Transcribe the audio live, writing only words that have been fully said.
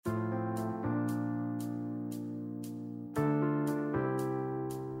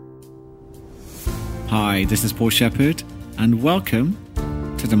Hi, this is Paul Shepherd, and welcome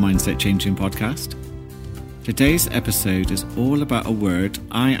to the Mindset Changing Podcast. Today's episode is all about a word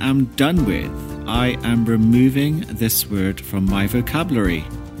I am done with. I am removing this word from my vocabulary.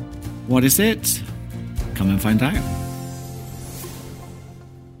 What is it? Come and find out.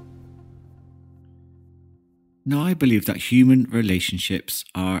 Now, I believe that human relationships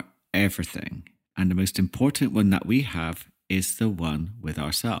are everything, and the most important one that we have is the one with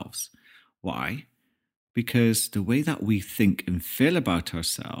ourselves. Why? Because the way that we think and feel about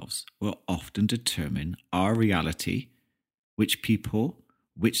ourselves will often determine our reality, which people,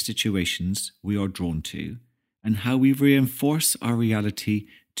 which situations we are drawn to, and how we reinforce our reality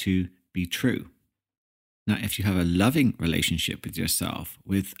to be true. Now, if you have a loving relationship with yourself,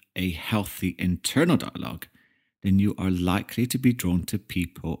 with a healthy internal dialogue, then you are likely to be drawn to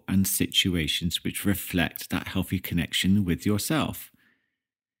people and situations which reflect that healthy connection with yourself.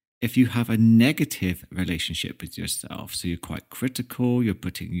 If you have a negative relationship with yourself, so you're quite critical, you're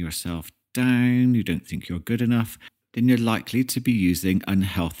putting yourself down, you don't think you're good enough, then you're likely to be using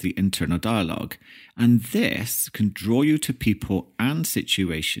unhealthy internal dialogue. And this can draw you to people and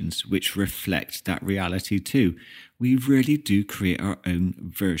situations which reflect that reality too. We really do create our own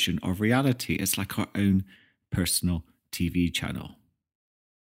version of reality. It's like our own personal TV channel.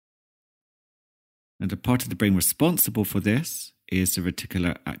 And the part of the brain responsible for this is the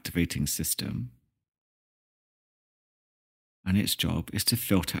reticular activating system. And its job is to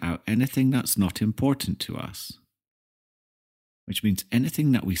filter out anything that's not important to us. Which means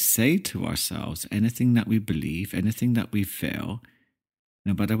anything that we say to ourselves, anything that we believe, anything that we feel,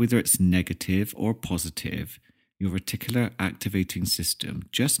 no matter whether it's negative or positive, your reticular activating system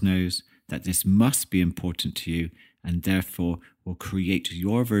just knows that this must be important to you and therefore will create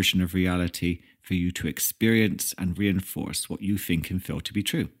your version of reality for you to experience and reinforce what you think and feel to be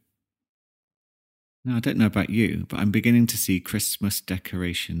true. Now, I don't know about you, but I'm beginning to see Christmas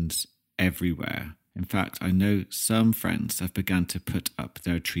decorations everywhere. In fact, I know some friends have begun to put up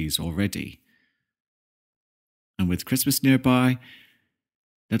their trees already. And with Christmas nearby,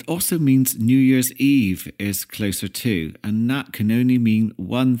 that also means New Year's Eve is closer too, and that can only mean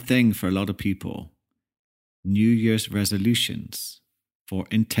one thing for a lot of people: New Year's resolutions for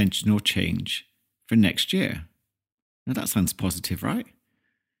intentional change for next year. Now that sounds positive, right?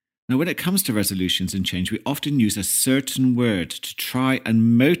 Now, when it comes to resolutions and change, we often use a certain word to try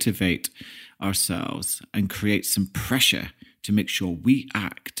and motivate ourselves and create some pressure to make sure we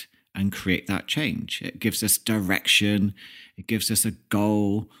act and create that change. It gives us direction, it gives us a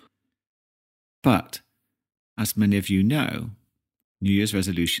goal. But, as many of you know, New Year's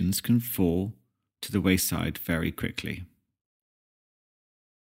resolutions can fall to the wayside very quickly.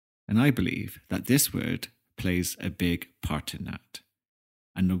 And I believe that this word plays a big part in that.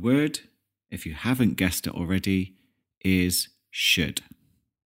 And the word, if you haven't guessed it already, is should.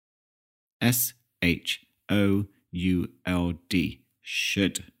 S-H-O-U-L-D.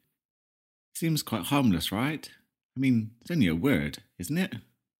 Should. Seems quite harmless, right? I mean, it's only a word, isn't it?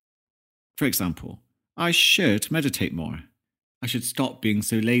 For example, I should meditate more. I should stop being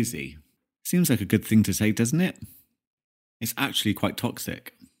so lazy. Seems like a good thing to say, doesn't it? It's actually quite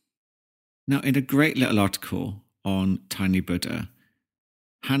toxic. Now, in a great little article on Tiny Buddha,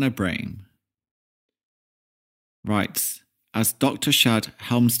 Hannah Brame writes, as Dr. Shad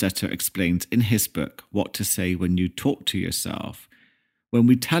Helmstetter explains in his book, What to Say When You Talk to Yourself, when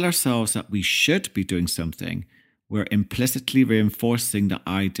we tell ourselves that we should be doing something, we're implicitly reinforcing the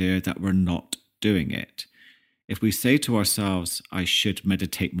idea that we're not doing it. If we say to ourselves, I should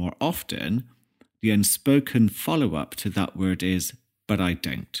meditate more often, the unspoken follow-up to that word is, but I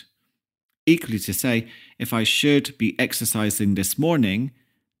don't. Equally to say, if I should be exercising this morning,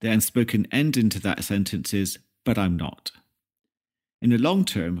 the unspoken ending to that sentence is, but I'm not. In the long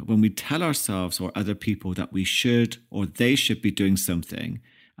term, when we tell ourselves or other people that we should or they should be doing something,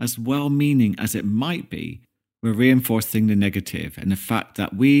 as well-meaning as it might be, we're reinforcing the negative and the fact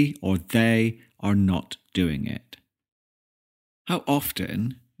that we or they are not doing it. How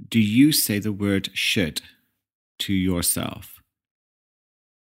often do you say the word should to yourself?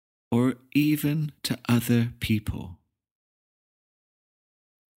 Or even to other people?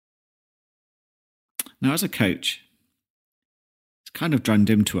 Now, as a coach, it's kind of drummed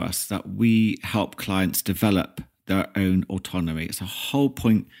into us that we help clients develop their own autonomy. It's a whole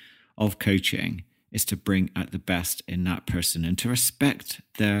point of coaching is to bring out the best in that person and to respect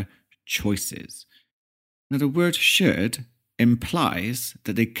their choices. Now, the word should implies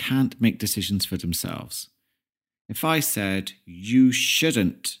that they can't make decisions for themselves. If I said, you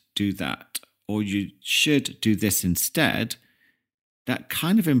shouldn't do that, or you should do this instead, that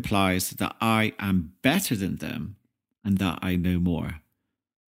kind of implies that I am better than them and that I know more.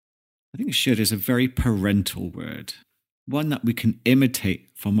 I think should is a very parental word, one that we can imitate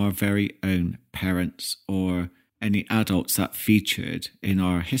from our very own parents or any adults that featured in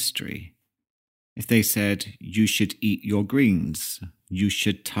our history. If they said, you should eat your greens, you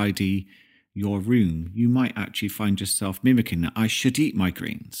should tidy your room, you might actually find yourself mimicking that. I should eat my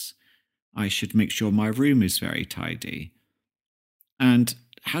greens. I should make sure my room is very tidy. And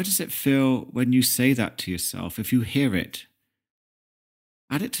how does it feel when you say that to yourself? If you hear it,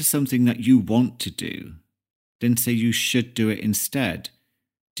 add it to something that you want to do, then say you should do it instead.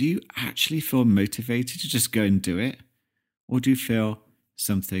 Do you actually feel motivated to just go and do it? Or do you feel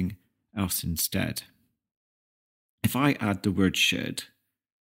something else instead? If I add the word should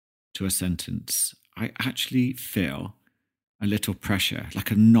to a sentence, I actually feel a little pressure,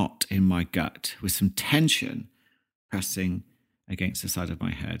 like a knot in my gut with some tension pressing against the side of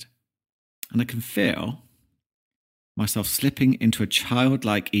my head. And I can feel myself slipping into a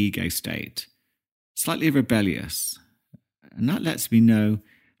childlike ego state, slightly rebellious. And that lets me know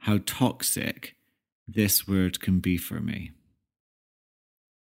how toxic this word can be for me.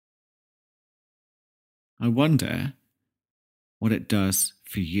 I wonder what it does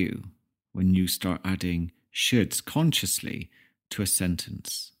for you when you start adding shoulds consciously to a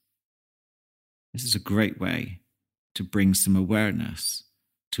sentence. This is a great way to bring some awareness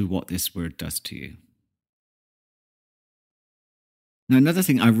to what this word does to you. Now, another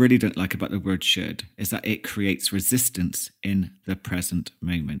thing I really don't like about the word should is that it creates resistance in the present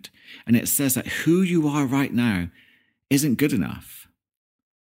moment. And it says that who you are right now isn't good enough.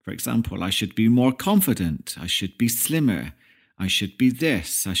 For example, I should be more confident, I should be slimmer, I should be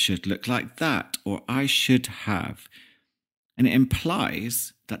this, I should look like that, or I should have. And it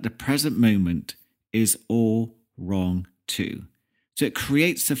implies that the present moment is all wrong too. So it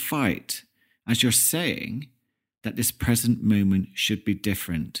creates a fight as you're saying that this present moment should be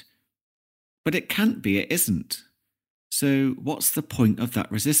different. But it can't be, it isn't. So what's the point of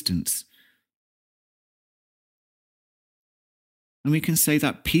that resistance? And we can say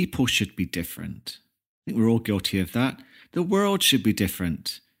that people should be different. I think we're all guilty of that. The world should be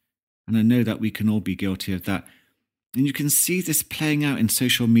different. And I know that we can all be guilty of that. And you can see this playing out in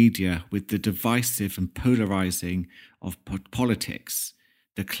social media with the divisive and polarizing of politics,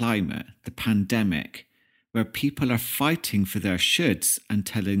 the climate, the pandemic, where people are fighting for their shoulds and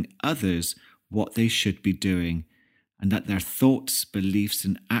telling others what they should be doing, and that their thoughts, beliefs,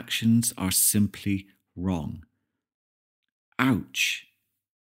 and actions are simply wrong. Ouch.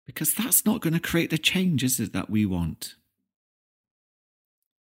 Because that's not going to create the change, is it, that we want?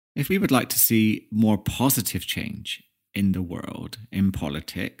 If we would like to see more positive change in the world, in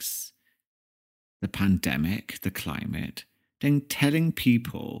politics, the pandemic, the climate, then telling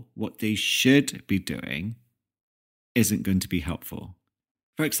people what they should be doing isn't going to be helpful.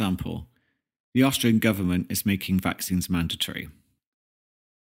 For example, the Austrian government is making vaccines mandatory.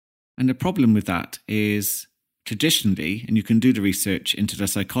 And the problem with that is traditionally, and you can do the research into the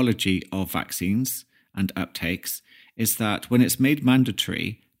psychology of vaccines and uptakes, is that when it's made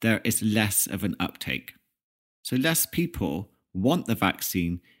mandatory, there is less of an uptake. So less people want the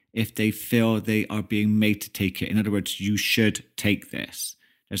vaccine if they feel they are being made to take it. In other words, you should take this.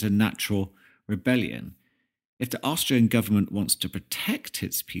 There's a natural rebellion. If the Austrian government wants to protect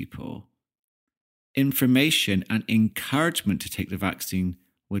its people, information and encouragement to take the vaccine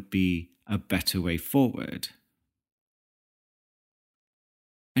would be a better way forward.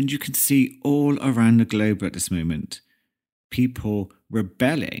 And you can see all around the globe at this moment, people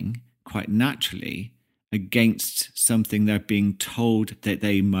rebelling quite naturally against something they're being told that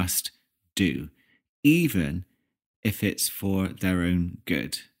they must do, even if it's for their own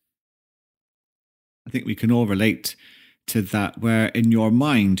good. I think we can all relate to that, where in your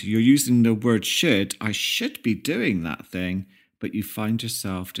mind you're using the word should, I should be doing that thing, but you find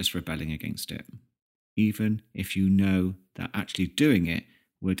yourself just rebelling against it, even if you know that actually doing it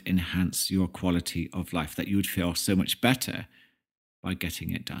would enhance your quality of life, that you would feel so much better by getting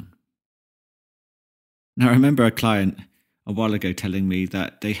it done. Now, I remember a client a while ago telling me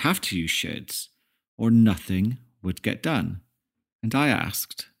that they have to use shoulds or nothing would get done. And I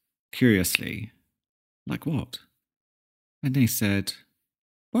asked, curiously, like what? And they said,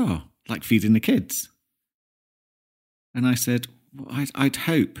 well, like feeding the kids. And I said, well, I'd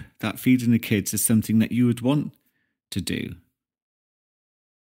hope that feeding the kids is something that you would want to do.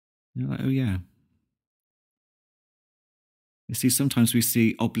 And you're like, oh yeah. You see, sometimes we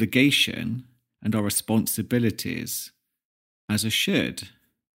see obligation and our responsibilities as a should,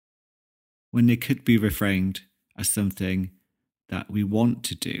 when they could be reframed as something that we want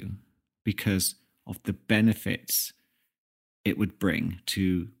to do because of the benefits it would bring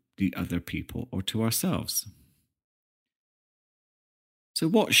to the other people or to ourselves. So,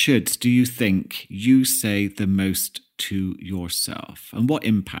 what shoulds do you think you say the most to yourself, and what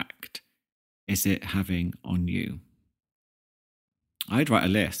impact is it having on you? I'd write a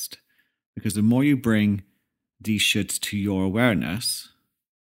list, because the more you bring these shoulds to your awareness,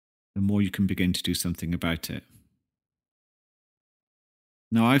 the more you can begin to do something about it.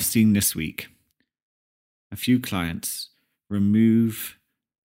 Now, I've seen this week a few clients remove,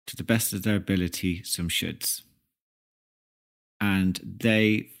 to the best of their ability, some shoulds. And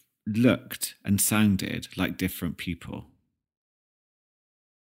they looked and sounded like different people.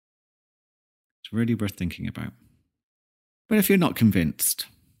 It's really worth thinking about. But if you're not convinced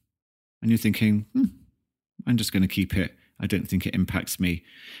and you're thinking, I'm just going to keep it, I don't think it impacts me,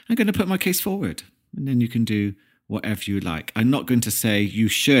 I'm going to put my case forward. And then you can do whatever you like. I'm not going to say you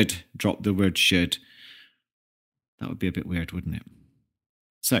should drop the word should. That would be a bit weird, wouldn't it?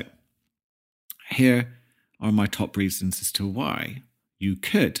 So, here are my top reasons as to why you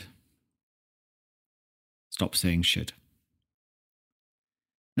could stop saying should.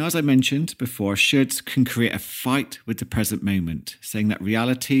 Now, as I mentioned before, shoulds can create a fight with the present moment, saying that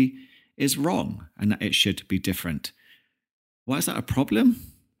reality is wrong and that it should be different. Why is that a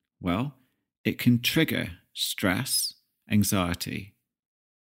problem? Well, it can trigger stress, anxiety,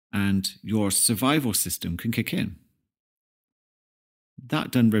 and your survival system can kick in.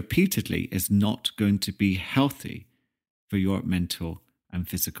 That done repeatedly is not going to be healthy for your mental and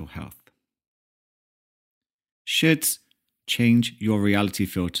physical health. Shoulds change your reality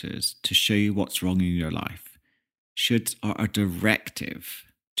filters to show you what's wrong in your life. Shoulds are a directive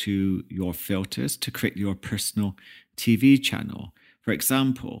to your filters to create your personal TV channel. For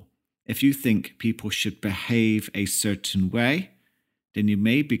example, if you think people should behave a certain way, then you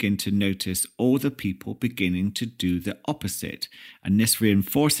may begin to notice all the people beginning to do the opposite. And this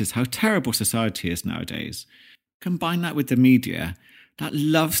reinforces how terrible society is nowadays. Combine that with the media that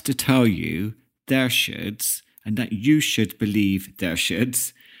loves to tell you their shoulds and that you should believe their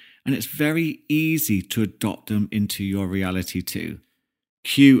shoulds. And it's very easy to adopt them into your reality too.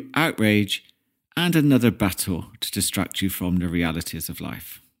 Cue outrage and another battle to distract you from the realities of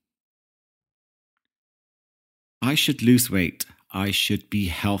life. I should lose weight. I should be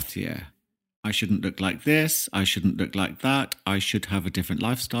healthier. I shouldn't look like this. I shouldn't look like that. I should have a different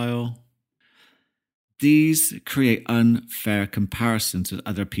lifestyle. These create unfair comparisons with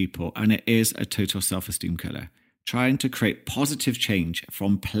other people, and it is a total self-esteem killer. Trying to create positive change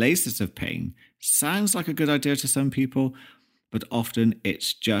from places of pain sounds like a good idea to some people, but often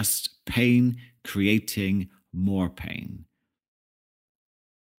it's just pain creating more pain.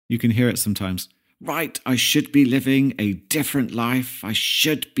 You can hear it sometimes. Right, I should be living a different life. I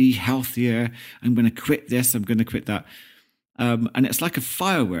should be healthier. I'm going to quit this. I'm going to quit that. And it's like a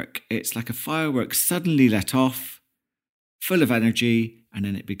firework. It's like a firework suddenly let off, full of energy, and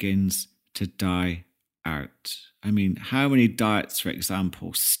then it begins to die out. I mean, how many diets, for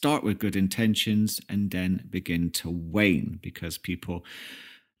example, start with good intentions and then begin to wane because people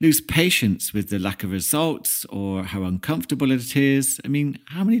lose patience with the lack of results or how uncomfortable it is. I mean,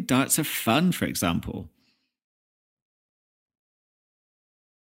 how many diets are fun, for example?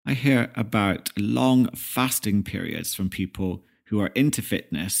 I hear about long fasting periods from people who are into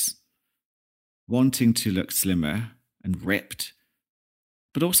fitness, wanting to look slimmer and ripped,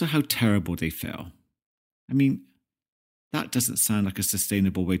 but also how terrible they feel. I mean, that doesn't sound like a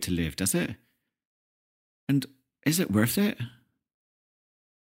sustainable way to live, does it? And is it worth it?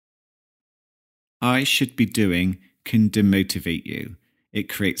 I should be doing can demotivate you. It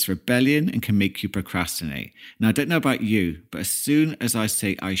creates rebellion and can make you procrastinate. Now, I don't know about you, but as soon as I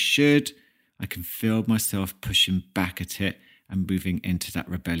say I should, I can feel myself pushing back at it and moving into that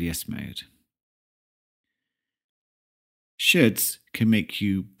rebellious mode. Shoulds can make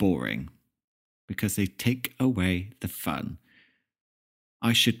you boring because they take away the fun.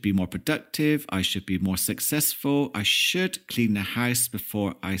 I should be more productive. I should be more successful. I should clean the house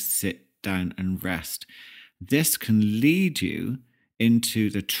before I sit down and rest. This can lead you into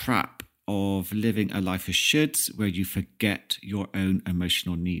the trap of living a life of shoulds where you forget your own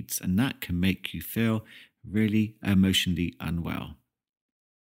emotional needs, and that can make you feel really emotionally unwell.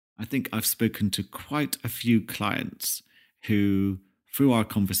 I think I've spoken to quite a few clients who, through our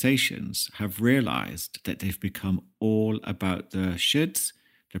conversations, have realized that they've become all about the shoulds,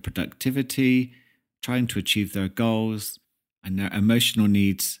 their productivity, trying to achieve their goals, and their emotional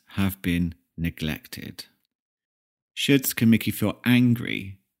needs have been neglected. Shoulds can make you feel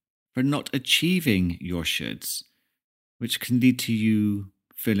angry for not achieving your shoulds, which can lead to you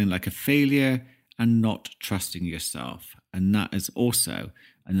feeling like a failure and not trusting yourself. And that is also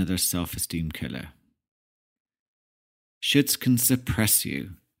another self-esteem killer. Shoulds can suppress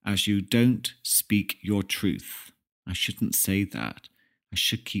you as you don't speak your truth. I shouldn't say that. I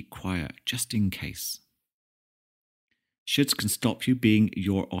should keep quiet just in case. Shoulds can stop you being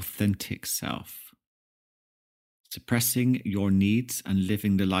your authentic self. Suppressing your needs and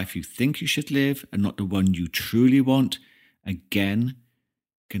living the life you think you should live and not the one you truly want, again,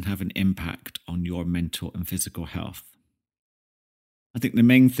 can have an impact on your mental and physical health. I think the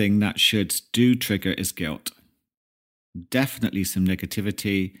main thing that shoulds do trigger is guilt. Definitely some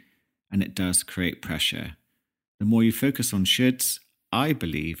negativity, and it does create pressure. The more you focus on shoulds, I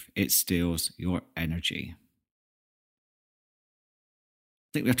believe it steals your energy. I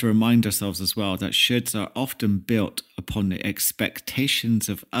think we have to remind ourselves as well that shoulds are often built upon the expectations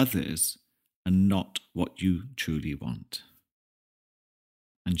of others and not what you truly want.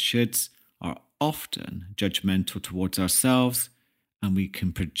 And shoulds are often judgmental towards ourselves, and we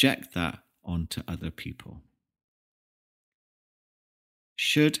can project that onto other people.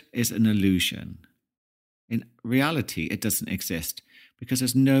 Should is an illusion. In reality, it doesn't exist because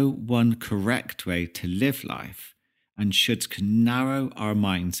there's no one correct way to live life, and shoulds can narrow our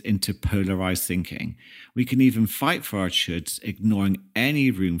minds into polarized thinking. We can even fight for our shoulds, ignoring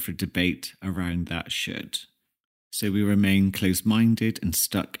any room for debate around that should. So we remain closed-minded and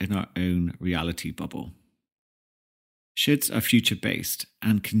stuck in our own reality bubble. Shoulds are future-based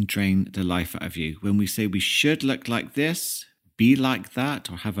and can drain the life out of you. When we say we should look like this, be like that,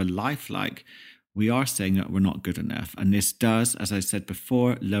 or have a life like, we are saying that we're not good enough. And this does, as I said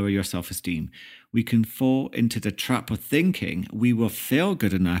before, lower your self-esteem. We can fall into the trap of thinking we will feel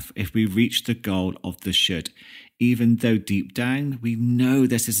good enough if we reach the goal of the should, even though deep down we know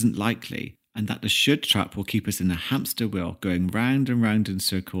this isn't likely, and that the should trap will keep us in a hamster wheel, going round and round in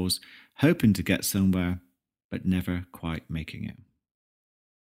circles, hoping to get somewhere, but never quite making it.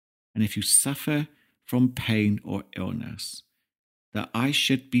 And if you suffer from pain or illness, that I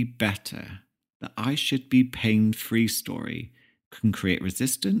should be better, that I should be pain-free story can create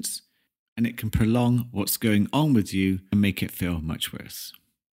resistance, and it can prolong what's going on with you and make it feel much worse.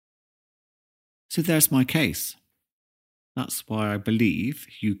 So there's my case. That's why I believe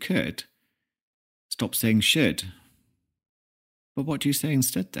you could stop saying should. But what do you say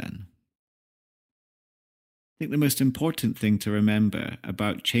instead then? I think the most important thing to remember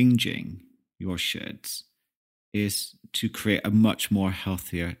about changing your shoulds is to create a much more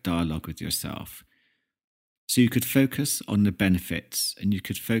healthier dialogue with yourself. So you could focus on the benefits and you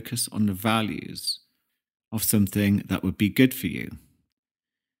could focus on the values of something that would be good for you.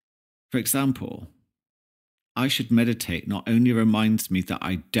 For example, I should meditate not only reminds me that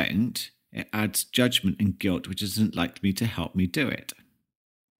I don't, it adds judgment and guilt, which isn't likely to help me do it.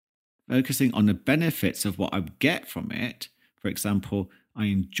 Focusing on the benefits of what I get from it, for example, I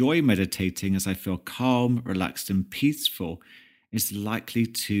enjoy meditating as I feel calm, relaxed, and peaceful, is likely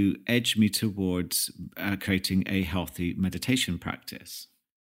to edge me towards creating a healthy meditation practice.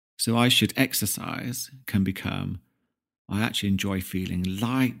 So I should exercise can become, I actually enjoy feeling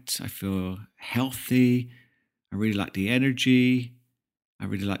light, I feel healthy, I really like the energy, I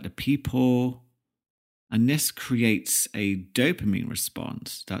really like the people. And this creates a dopamine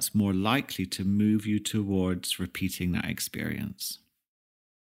response that's more likely to move you towards repeating that experience.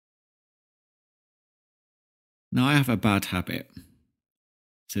 Now, I have a bad habit.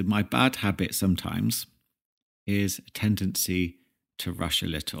 So my bad habit sometimes is a tendency to rush a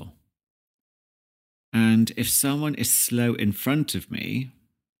little. And if someone is slow in front of me,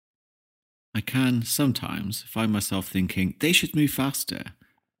 I can sometimes find myself thinking, they should move faster.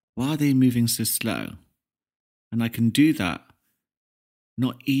 Why are they moving so slow? And I can do that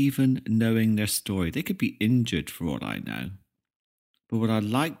not even knowing their story. They could be injured for all I know. But what I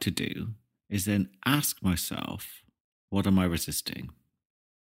like to do is then ask myself, what am I resisting?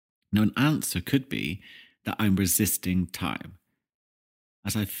 Now, an answer could be that I'm resisting time,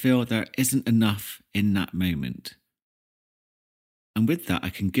 as I feel there isn't enough in that moment. And with that, I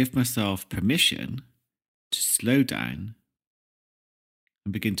can give myself permission to slow down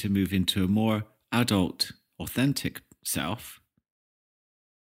and begin to move into a more adult, authentic self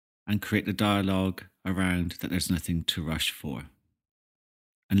and create the dialogue around that there's nothing to rush for,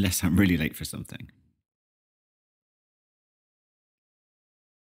 unless I'm really late for something.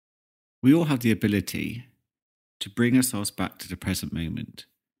 We all have the ability to bring ourselves back to the present moment,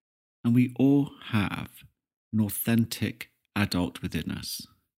 and we all have an authentic adult within us.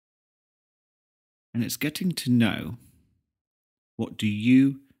 And it's getting to know, what do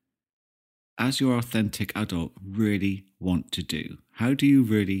you as your authentic adult, really want to do? How do you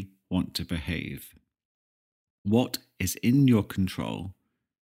really want to behave? What is in your control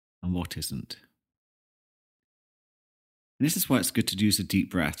and what isn't? And this is why it's good to use a deep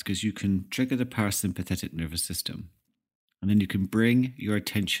breath, because you can trigger the parasympathetic nervous system. And then you can bring your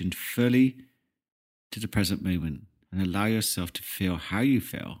attention fully to the present moment and allow yourself to feel how you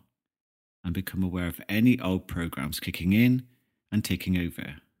feel and become aware of any old programs kicking in and taking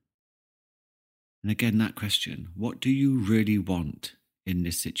over. And again, that question, what do you really want in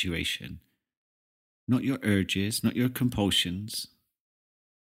this situation? Not your urges, not your compulsions.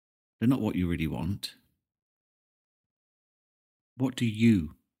 They're not what you really want. What do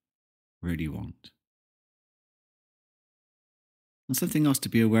you really want? And something else to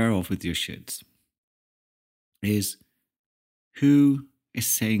be aware of with your shoulds is who is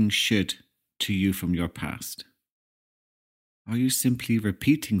saying should to you from your past. Are you simply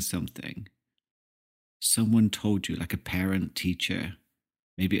repeating something someone told you, like a parent, teacher,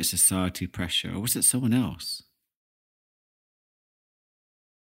 maybe a society pressure, or was it someone else?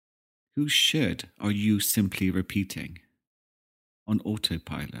 Whose should are you simply repeating on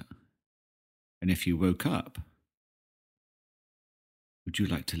autopilot? And if you woke up, would you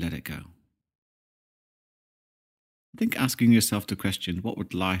like to let it go? I think asking yourself the question, what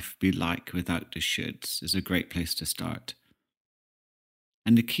would life be like without the shoulds, is a great place to start.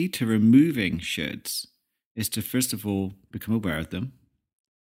 And the key to removing shoulds is to, first of all, become aware of them,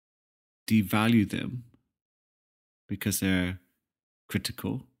 devalue them because they're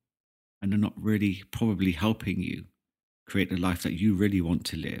critical and they're not really probably helping you create the life that you really want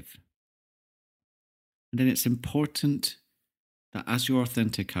to live. And then it's important that as your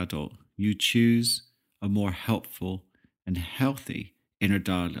authentic adult, you choose a more helpful and healthy inner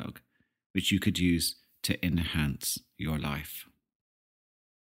dialogue, which you could use to enhance your life.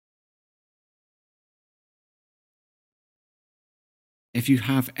 If you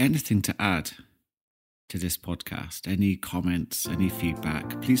have anything to add to this podcast, any comments, any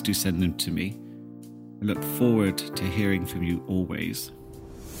feedback, please do send them to me. I look forward to hearing from you always.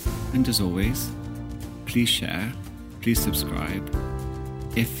 And as always, please share, please subscribe.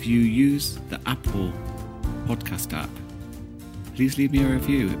 If you use the Apple podcast app, please leave me a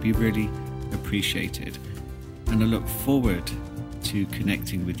review. It'd be really appreciated. And I look forward to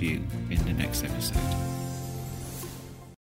connecting with you in the next episode.